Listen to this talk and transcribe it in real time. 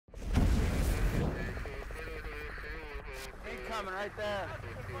coming right there.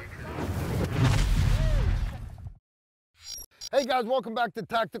 Hey guys, welcome back to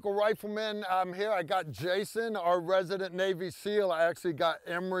Tactical Rifleman. I'm here. I got Jason, our resident Navy SEAL. I actually got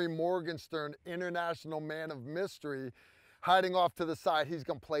Emery Morgenstern, International Man of Mystery, hiding off to the side. He's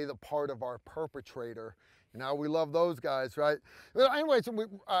gonna play the part of our perpetrator. You know, we love those guys, right? But anyways,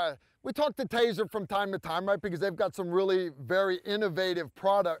 we talk to Taser from time to time, right? Because they've got some really very innovative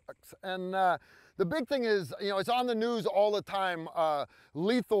products. And the big thing is, you know, it's on the news all the time,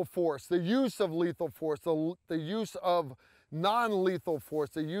 lethal force, the use of lethal force, the use of non-lethal force,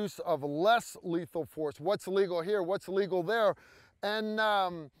 the use of less lethal force, what's legal here, what's legal there. And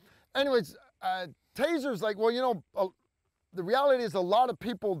anyways, Tasers, like, well, you know, the reality is a lot of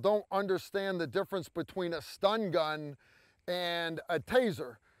people don't understand the difference between a stun gun and a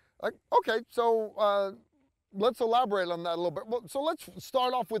taser. Like, okay, so let's elaborate on that a little bit. Well, so let's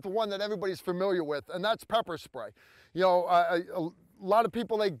start off with the one that everybody's familiar with, and that's pepper spray. You know, a lot of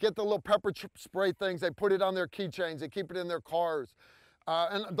people, they get the little pepper spray things, they put it on their keychains, they keep it in their cars.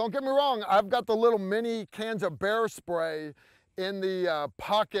 And don't get me wrong, I've got the little mini cans of bear spray in the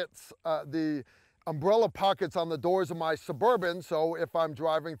pockets, the umbrella pockets on the doors of my Suburban, so if I'm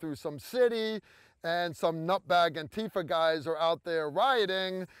driving through some city and some nutbag Antifa guys are out there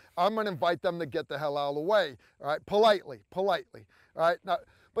rioting, I'm gonna invite them to get the hell out of the way, all right? Politely, all right? Now,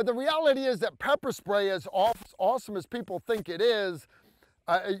 but the reality is that pepper spray, as awesome as people think it is,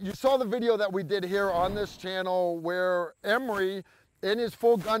 you saw the video that we did here on this channel where Emery, in his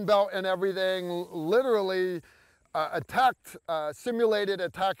full gun belt and everything, literally simulated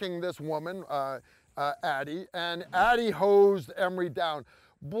attacking this woman, Addie, and Addie hosed Emery down.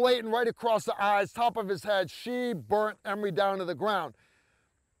 Blatant right across the eyes, top of his head. She burnt Emery down to the ground.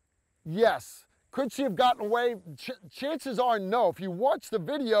 Yes. Could she have gotten away? Chances are no. If you watch the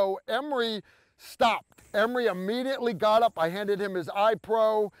video, Emery stopped. Emery immediately got up. I handed him his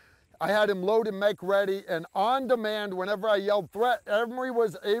iPro. I had him load and make ready. And on demand, whenever I yelled threat, Emery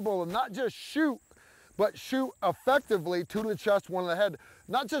was able to not just shoot, but shoot effectively, two to the chest, one to the head.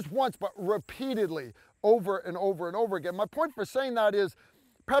 Not just once, but repeatedly, over and over and over again. My point for saying that is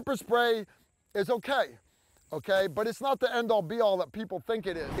pepper spray is okay. Okay, but it's not the end-all be-all that people think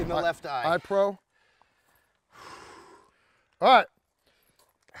it is. In the left eye. iPro. All right.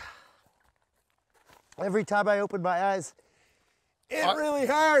 Every time I open my eyes, it really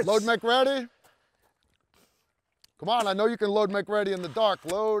hurts. Load, make ready. Come on, I know you can load, make ready in the dark.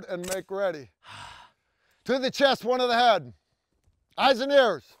 Load and make ready. To the chest, one to the head. Eyes and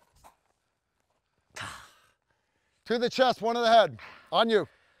ears. To the chest, one to the head. On you.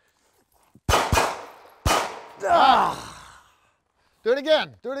 Do it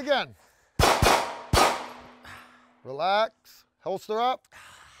again, do it again. Relax, holster up.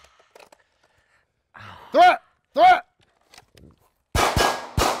 Threat, threat.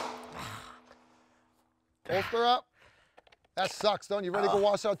 Holster up. That sucks, don't you? Ready to go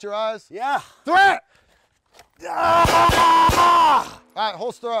wash out your eyes? Yeah. Threat. All right,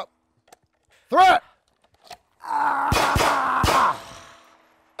 holster up. Threat.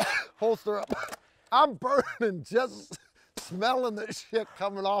 Holster up. I'm burning just smelling the shit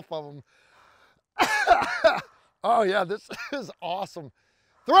coming off of them. Oh yeah, this is awesome.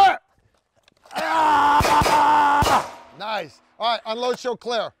 Threat! Nice. All right, unload, show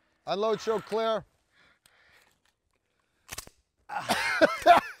clear. Unload, show clear. All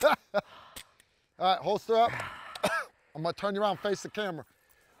right, holster up. I'm gonna turn you around, face the camera.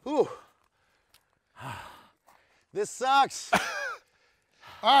 Ooh. This sucks.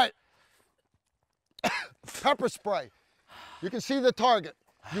 All right. Pepper spray. You can see the target.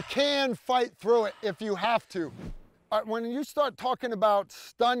 You can fight through it if you have to. When you start talking about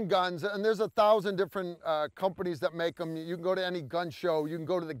stun guns, and there's 1,000 different companies that make them. You can go to any gun show. You can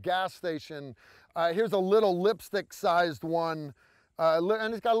go to the gas station. Here's a little lipstick-sized one.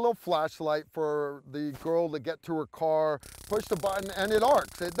 And it's got a little flashlight for the girl to get to her car. Push the button, and it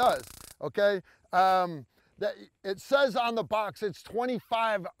arcs. It does, okay? It says on the box it's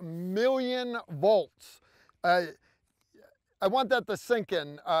 25 million volts. I want that to sink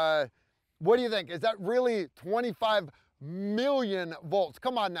in. What do you think? Is that really 25 million volts?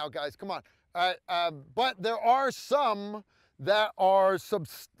 Come on now, guys, come on. But there are some that are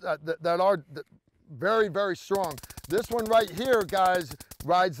very, very strong. This one right here, guys,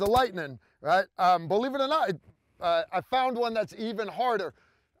 rides the lightning, right? Believe it or not, I found one that's even harder.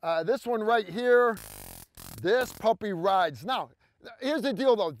 This one right here, this puppy rides. Now, here's the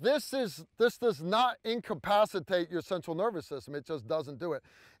deal though. This does not incapacitate your central nervous system. It just doesn't do it.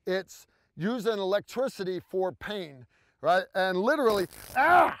 It's using electricity for pain, right? And literally,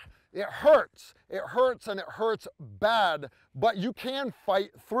 It hurts and it hurts bad, but you can fight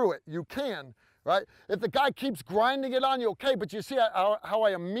through it. You can, right? If the guy keeps grinding it on you, okay, but you see how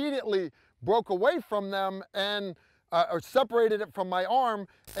I immediately broke away from them and or separated it from my arm,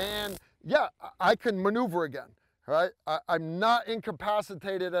 and yeah, I can maneuver again, right? I'm not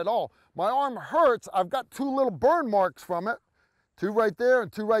incapacitated at all. My arm hurts. I've got 2 little burn marks from it, 2 right there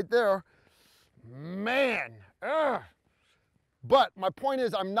and 2 right there. Man, ugh. But my point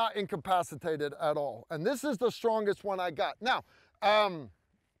is I'm not incapacitated at all. And this is the strongest one I got. Now,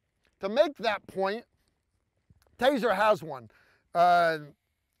 to make that point, Taser has one. And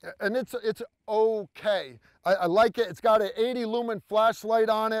it's okay. I like it. It's got an 80 lumen flashlight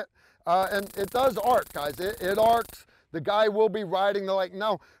on it. And it does arc, guys. It arcs. The guy will be riding the light.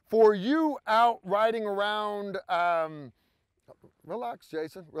 Now, for you out riding around, relax,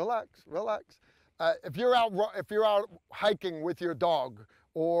 Jason, relax. If you're out hiking with your dog,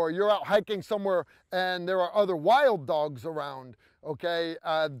 or you're out hiking somewhere and there are other wild dogs around, okay,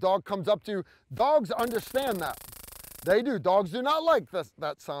 dog comes up to you, dogs understand that. They do. Dogs do not like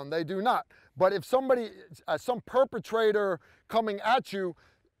that sound. They do not. But if somebody, some perpetrator coming at you,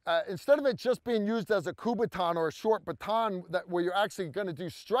 instead of it just being used as a coup baton or a short baton where you're actually going to do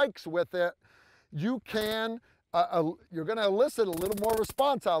strikes with it, you can, you're going to elicit a little more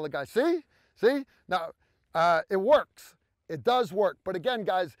response out of the guy. See? Now, it works. It does work. But again,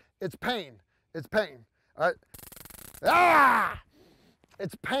 guys, it's pain. It's pain. All right? Ah!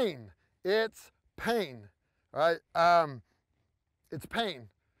 It's pain. It's pain. All right? It's pain.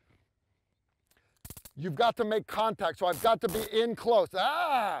 You've got to make contact. So I've got to be in close.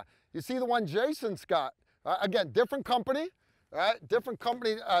 Ah! You see the one Jason's got. Again, different company. All right? Different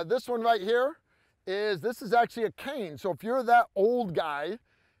company. This one right here this is actually a cane. So if you're that old guy,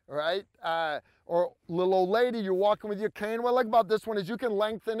 right? Or little old lady, you're walking with your cane. What I like about this one is you can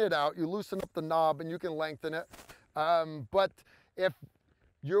lengthen it out. You loosen up the knob and you can lengthen it. But if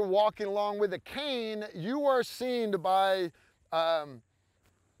you're walking along with a cane, you are seen by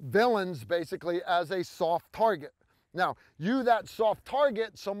villains basically as a soft target. Now, that soft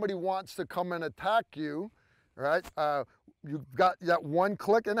target, somebody wants to come and attack you, right? You've got that one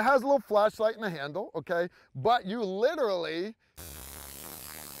click and it has a little flashlight and a handle, okay? But you literally,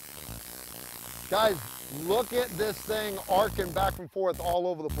 guys, look at this thing arcing back and forth all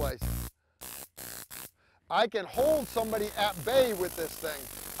over the place. I can hold somebody at bay with this thing.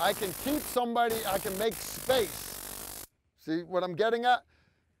 I can keep somebody, I can make space. See what I'm getting at?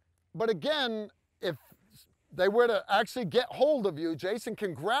 But again, if they were to actually get hold of you, Jason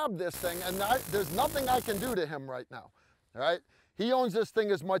can grab this thing and there's nothing I can do to him right now, all right? He owns this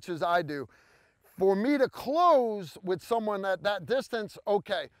thing as much as I do. For me to close with someone at that distance,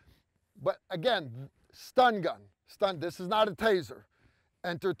 okay. But again, stun gun. This is not a taser.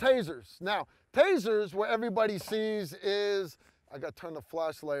 Enter tasers. Now, tasers, what everybody sees is, I got to turn the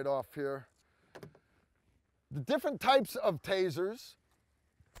flashlight off here. The different types of tasers,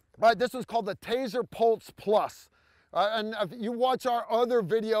 right? This one's called the Taser Pulse Plus. And if you watch our other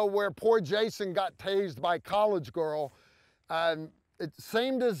video where poor Jason got tased by a college girl, it's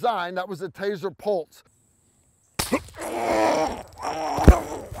same design, that was the Taser Pulse.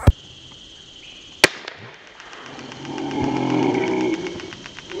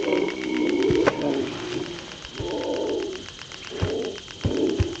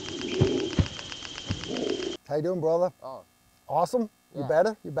 How you doing, brother? Oh. Awesome? Yeah. You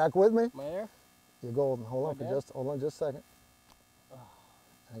better? You back with me? My air? You're golden. Hold on just a second.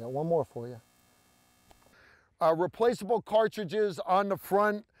 I got one more for you. Replaceable cartridges on the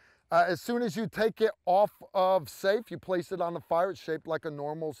front. As soon as you take it off of safe, you place it on the fire. It's shaped like a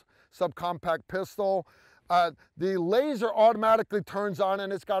normal subcompact pistol. The laser automatically turns on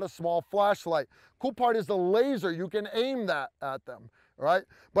and it's got a small flashlight. Cool part is the laser, you can aim that at them, right?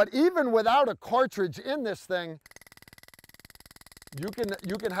 But even without a cartridge in this thing, you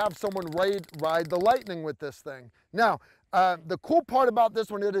can have someone ride the lightning with this thing. Now, the cool part about this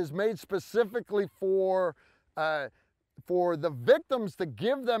one, it is made specifically for the victims to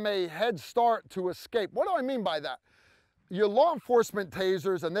give them a head start to escape. What do I mean by that? Your law enforcement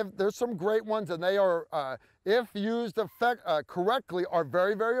tasers, and there's some great ones, and they are, if used correctly, are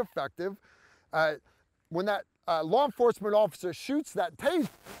very, very effective. When that law enforcement officer shoots that taser,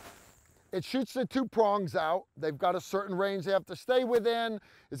 it shoots the 2 prongs out. They've got a certain range they have to stay within.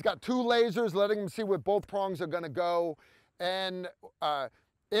 It's got 2 lasers letting them see where both prongs are gonna go. And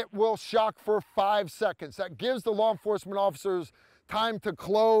it will shock for 5 seconds. That gives the law enforcement officers time to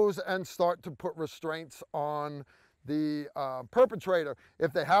close and start to put restraints on the perpetrator.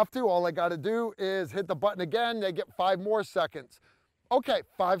 If they have to, all they gotta do is hit the button again. They get 5 more seconds. Okay,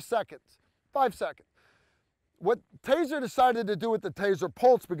 5 seconds. 5 seconds. What Taser decided to do with the Taser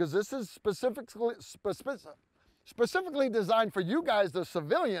Pulse, because this is specifically designed for you guys, the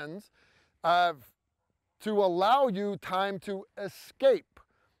civilians, to allow you time to escape.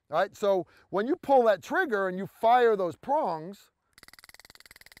 All right, so when you pull that trigger and you fire those prongs,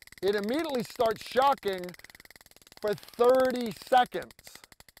 it immediately starts shocking for 30 seconds.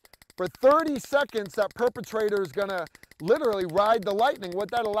 For 30 seconds, that perpetrator is gonna literally ride the lightning. What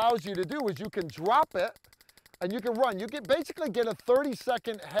that allows you to do is you can drop it and you can run. You can basically get a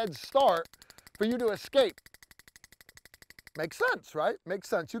 30-second head start for you to escape. Makes sense, right? Makes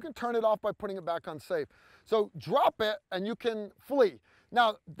sense. You can turn it off by putting it back on safe. So drop it and you can flee.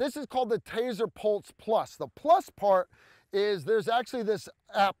 Now, this is called the Taser Pulse Plus. The plus part is there's actually this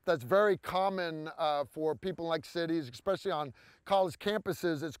app that's very common for people in like cities, especially on college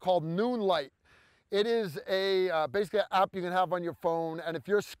campuses. It's called Noonlight. It is a basically an app you can have on your phone, and if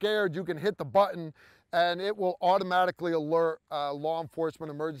you're scared, you can hit the button and it will automatically alert law enforcement,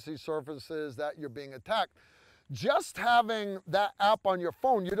 emergency services that you're being attacked. Just having that app on your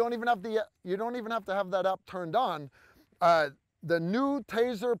phone, you don't even have to have that app turned on. The new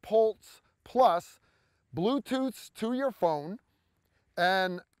Taser Pulse Plus Bluetooths to your phone,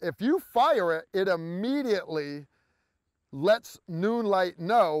 and if you fire it, it immediately lets Noonlight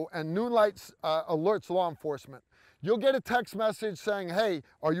know, and Noonlight alerts law enforcement. You'll get a text message saying, "Hey,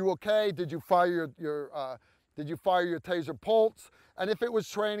 are you okay? Did you fire your Taser Pulse?" And if it was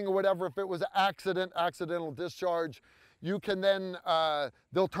training or whatever, if it was an accidental discharge, you can then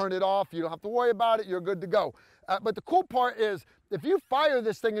they'll turn it off. You don't have to worry about it. You're good to go. But the cool part is, if you fire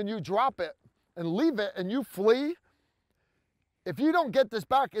this thing and you drop it and leave it and you flee, if you don't get this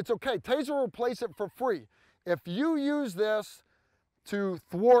back, it's okay. Taser will replace it for free. If you use this to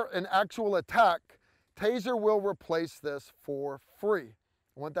thwart an actual attack, Taser will replace this for free.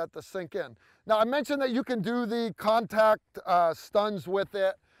 I want that to sink in. Now, I mentioned that you can do the contact stuns with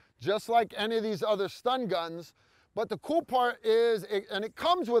it, just like any of these other stun guns. But the cool part is, and it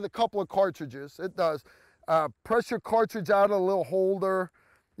comes with a couple of cartridges. It does. Press your cartridge out of a little holder.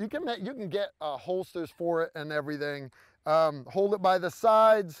 You can get holsters for it and everything. Hold it by the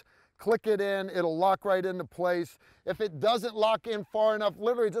sides, click it in, it'll lock right into place. If it doesn't lock in far enough,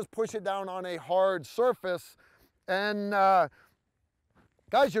 literally just push it down on a hard surface, and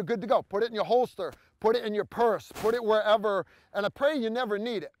guys, you're good to go. Put it in your holster, put it in your purse, put it wherever, and I pray you never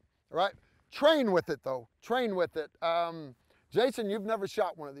need it, right? Train with it though, train with it. Jason, you've never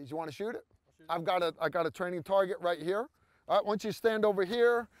shot one of these. You want to shoot it? I got a training target right here. All right, once you stand over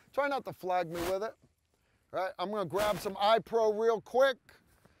here, try not to flag me with it. All right, I'm gonna grab some iPro real quick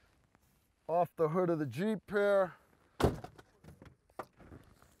off the hood of the Jeep here. A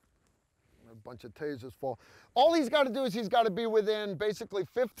bunch of tasers fall. All he's got to do is he's got to be within basically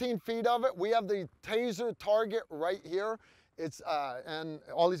 15 feet of it. We have the taser target right here. And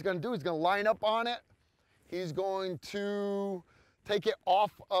all he's going to do is going to line up on it. He's going to take it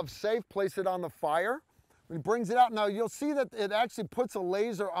off of safe, place it on the fire. When he brings it out, now you'll see that it actually puts a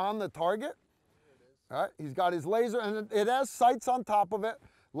laser on the target. All right, he's got his laser, and it has sights on top of it,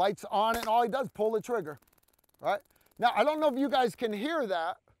 lights on it, and all he does is pull the trigger. All right, now I don't know if you guys can hear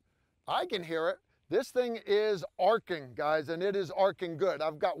that. I can hear it. This thing is arcing, guys, and it is arcing good.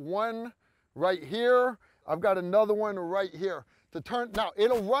 I've got one right here. I've got another one right here. Now,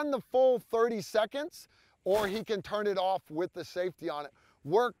 it'll run the full 30 seconds, or he can turn it off with the safety on it.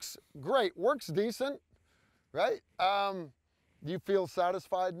 Works great, works decent, right? You feel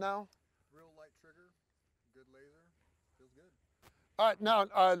satisfied now? Real light trigger, good laser, feels good. All right, now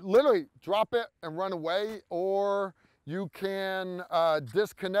literally drop it and run away, or you can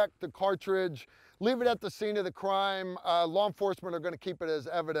disconnect the cartridge, leave it at the scene of the crime. Law enforcement are going to keep it as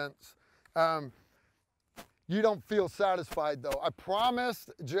evidence. You don't feel satisfied though. I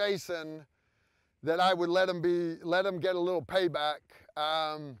promised Jason that I would let him get a little payback.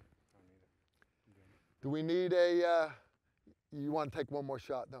 Do we need you want to take one more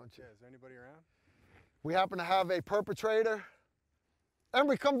shot, don't you? Yeah, is there anybody around? We happen to have a perpetrator.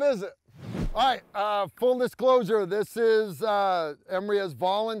 Emery, come visit. All right, full disclosure, this is, Emery has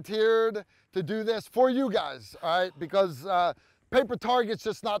volunteered to do this for you guys, all right? Because paper target's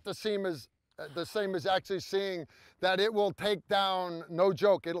just not the same as actually seeing that it will take down, no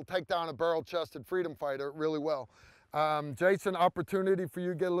joke, it'll take down a barrel-chested freedom fighter really well. Jason, opportunity for you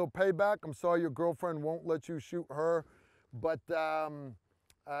to get a little payback. I'm sorry your girlfriend won't let you shoot her, but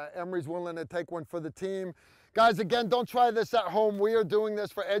Emery's willing to take one for the team. Guys, again, don't try this at home. We are doing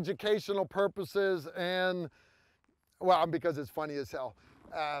this for educational purposes and, well, because it's funny as hell.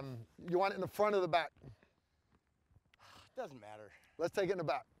 You want it in the front or the back? Doesn't matter. Let's take it in the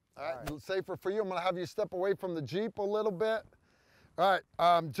back. All right, safer for you. I'm gonna have you step away from the Jeep a little bit. All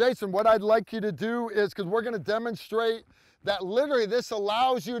right, Jason, what I'd like you to do is, because we're gonna demonstrate that literally this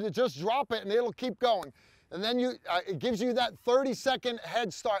allows you to just drop it and it'll keep going. And then it gives you that 30-second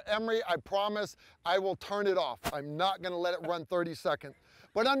head start. Emery, I promise I will turn it off. I'm not gonna let it run 30 seconds.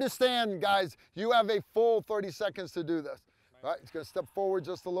 But understand, guys, you have a full 30 seconds to do this. All right, he's gonna step forward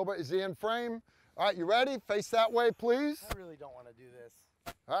just a little bit. Is he in frame? All right, you ready? Face that way, please. I really don't want to do this.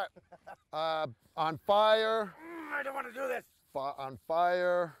 All right, on fire. I don't want to do this. On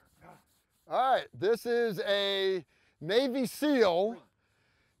fire. All right, this is a Navy SEAL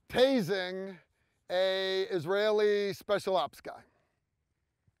tasing a Israeli special ops guy.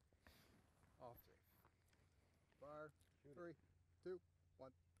 Off. Fire. 3, 2, 1.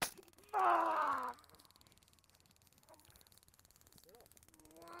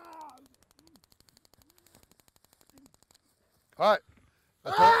 All right,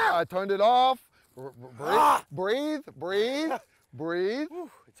 I turned it off. Breathe. Ooh,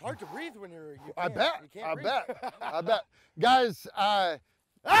 it's hard to breathe when you I can't bet. Guys,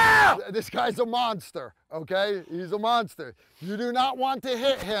 this guy's a monster, okay? He's a monster. You do not want to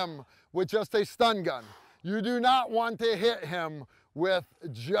hit him with just a stun gun. You do not want to hit him with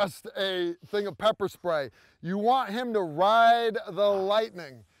just a thing of pepper spray. You want him to ride the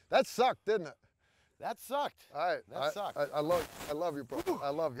lightning. That sucked, didn't it? That sucked. All right, That sucked. I love you, bro. I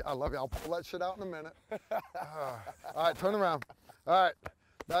love you. I'll pull that shit out in a minute. All right, turn around. All right,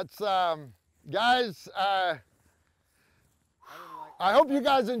 that's, guys, I hope you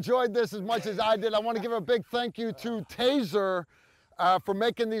guys enjoyed this as much as I did. I want to give a big thank you to Taser for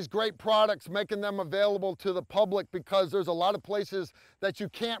making these great products, making them available to the public, because there's a lot of places that you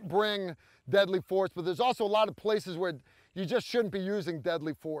can't bring deadly force, but there's also a lot of places where you just shouldn't be using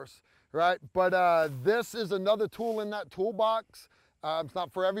deadly force. Right, but this is another tool in that toolbox. It's not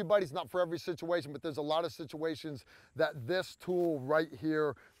for everybody, it's not for every situation, but there's a lot of situations that this tool right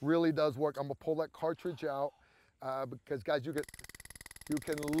here really does work. I'm gonna pull that cartridge out because, guys, you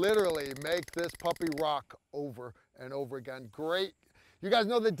can literally make this puppy rock over and over again. Great. You guys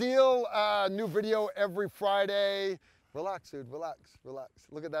know the deal. New video every Friday. Relax, dude, relax.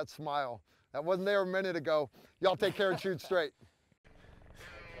 Look at that smile. That wasn't there a minute ago. Y'all take care and shoot straight.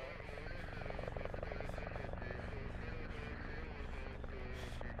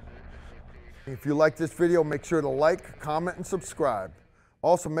 If you like this video, make sure to like, comment, and subscribe.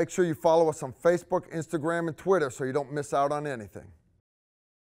 Also, make sure you follow us on Facebook, Instagram, and Twitter so you don't miss out on anything.